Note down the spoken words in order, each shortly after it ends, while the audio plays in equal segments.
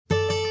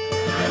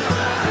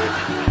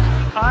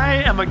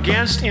I am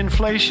against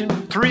inflation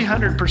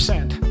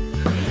 300%.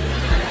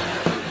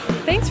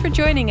 Thanks for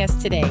joining us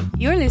today.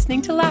 You're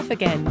listening to Laugh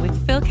Again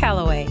with Phil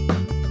Callaway.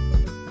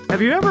 Have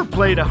you ever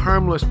played a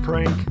harmless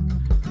prank?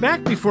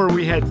 Back before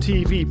we had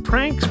TV,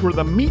 pranks were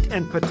the meat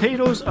and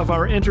potatoes of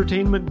our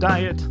entertainment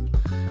diet.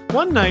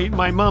 One night,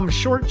 my mom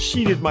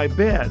short-sheeted my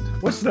bed.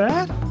 What's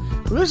that?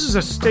 Well, this is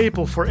a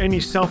staple for any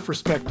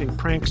self-respecting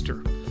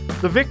prankster.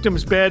 The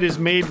victim's bed is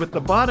made with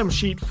the bottom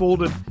sheet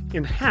folded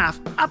in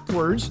half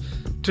upwards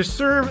to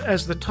serve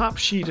as the top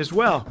sheet as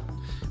well.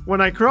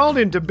 When I crawled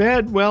into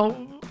bed,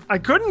 well, I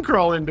couldn't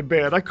crawl into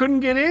bed. I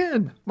couldn't get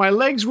in. My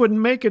legs wouldn't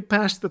make it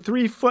past the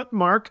 3-foot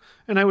mark,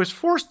 and I was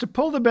forced to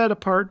pull the bed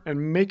apart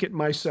and make it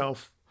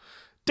myself.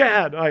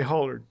 "Dad," I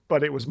hollered,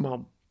 but it was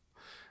Mom.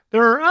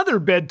 There are other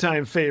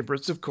bedtime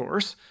favorites, of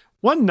course.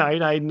 One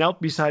night I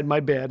knelt beside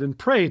my bed and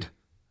prayed,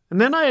 and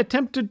then I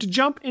attempted to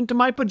jump into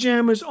my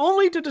pajamas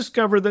only to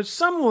discover that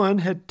someone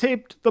had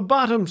taped the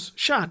bottoms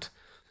shut.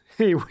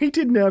 Hey, we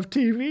didn't have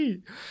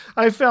TV.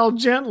 I fell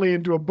gently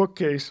into a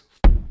bookcase.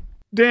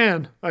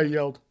 "Dan," I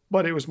yelled,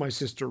 but it was my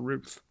sister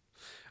Ruth.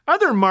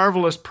 Other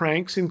marvelous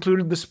pranks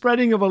included the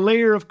spreading of a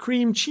layer of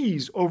cream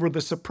cheese over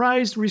the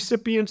surprised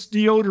recipient's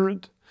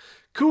deodorant.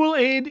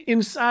 Kool-Aid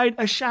inside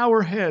a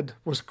shower head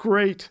was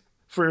great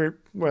for,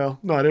 well,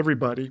 not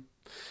everybody.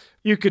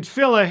 You could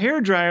fill a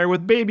hairdryer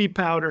with baby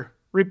powder,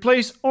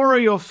 replace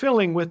Oreo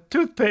filling with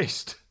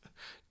toothpaste,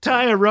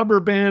 tie a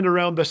rubber band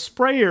around the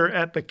sprayer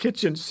at the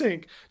kitchen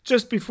sink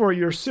just before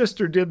your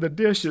sister did the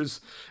dishes,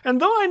 and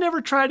though I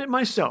never tried it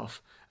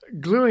myself,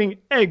 gluing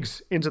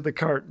eggs into the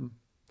carton.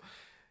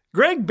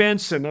 Greg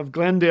Benson of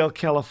Glendale,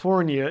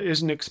 California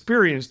is an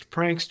experienced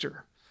prankster,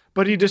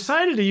 but he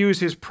decided to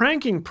use his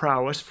pranking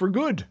prowess for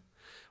good.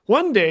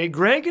 One day,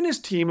 Greg and his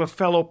team of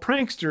fellow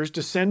pranksters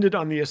descended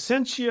on the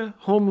Essentia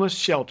homeless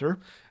shelter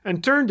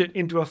and turned it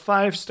into a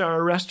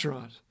 5-star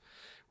restaurant.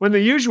 When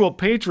the usual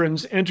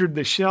patrons entered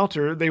the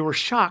shelter, they were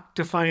shocked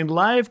to find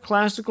live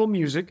classical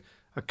music,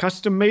 a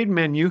custom-made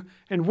menu,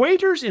 and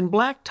waiters in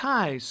black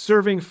ties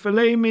serving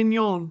filet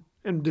mignon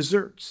and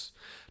desserts.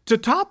 To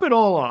top it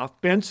all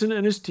off, Benson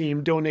and his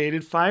team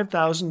donated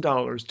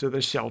 $5,000 to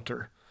the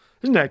shelter.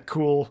 Isn't that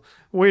cool?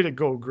 Way to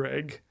go,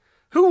 Greg.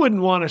 Who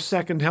wouldn't want a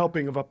second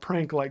helping of a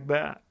prank like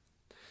that?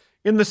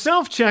 In the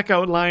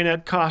self-checkout line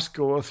at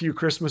Costco a few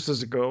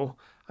Christmases ago,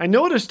 I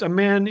noticed a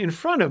man in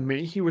front of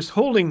me. He was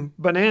holding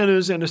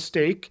bananas and a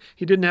steak.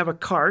 He didn't have a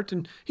cart,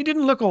 and he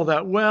didn't look all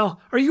that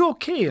well. "Are you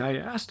okay?" I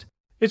asked.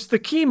 "It's the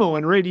chemo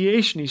and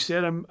radiation," he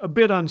said. "I'm a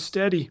bit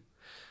unsteady."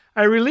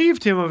 I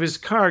relieved him of his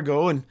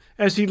cargo, and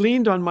as he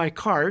leaned on my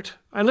cart,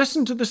 I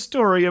listened to the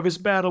story of his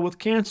battle with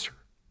cancer.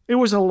 It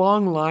was a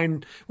long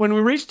line. When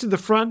we reached to the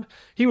front,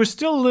 he was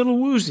still a little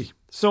woozy,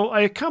 so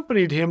I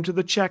accompanied him to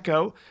the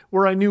checkout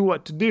where I knew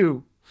what to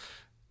do.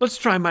 "Let's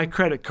try my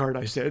credit card,"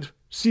 I said.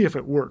 "See if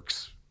it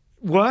works."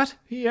 "What?"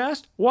 he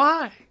asked.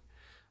 "Why?"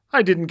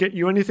 "I didn't get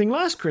you anything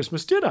last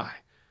Christmas, did I?"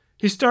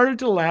 He started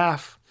to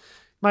laugh.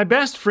 "My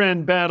best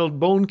friend battled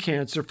bone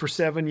cancer for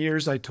 7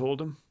 years," I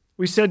told him.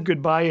 We said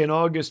goodbye in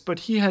August, but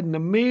he had an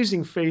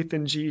amazing faith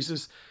in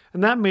Jesus,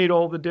 and that made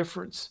all the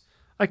difference.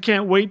 I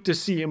can't wait to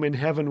see him in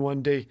heaven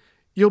one day.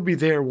 You'll be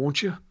there,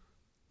 won't you?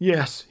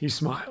 "Yes," he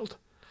smiled.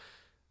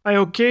 I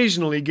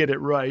occasionally get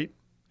it right,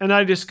 and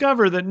I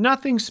discover that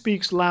nothing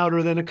speaks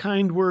louder than a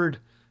kind word.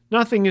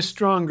 Nothing is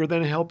stronger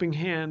than a helping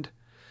hand.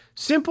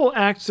 Simple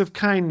acts of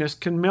kindness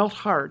can melt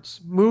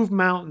hearts, move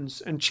mountains,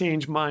 and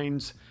change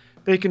minds.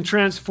 They can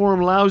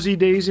transform lousy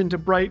days into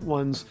bright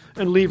ones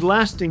and leave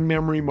lasting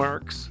memory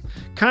marks.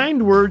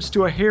 Kind words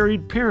to a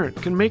harried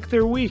parent can make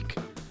their week.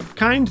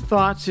 Kind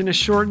thoughts in a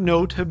short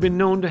note have been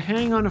known to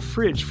hang on a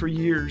fridge for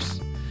years.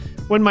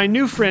 When my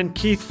new friend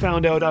Keith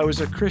found out I was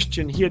a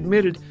Christian, he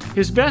admitted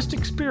his best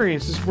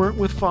experiences weren't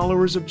with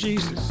followers of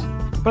Jesus.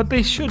 But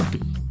they should be,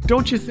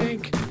 don't you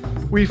think?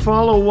 We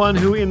follow one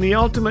who, in the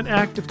ultimate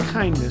act of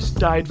kindness,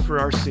 died for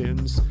our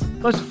sins.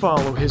 Let's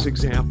follow his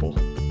example.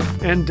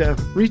 And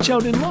reach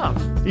out in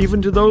love,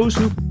 even to those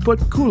who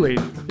put Kool-Aid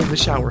in the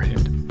shower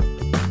head.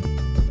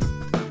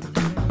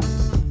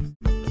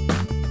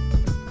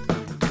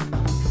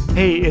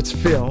 Hey, it's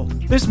Phil.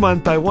 This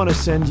month I want to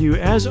send you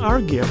as our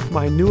gift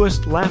my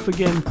newest Laugh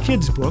Again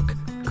kids book,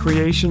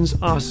 Creation's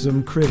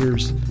Awesome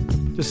Critters.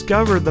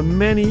 Discover the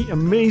many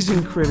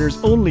amazing critters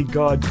only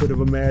God could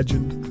have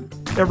imagined.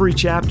 Every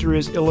chapter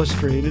is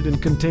illustrated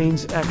and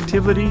contains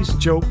activities,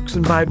 jokes,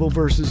 and Bible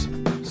verses.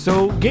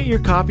 So get your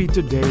copy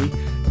today.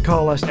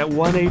 Call us at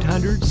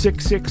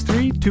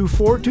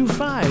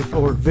 1-800-663-2425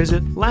 or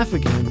visit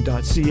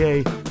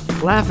laughagain.ca.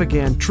 Laugh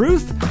Again,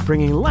 truth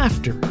bringing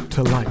laughter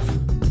to life.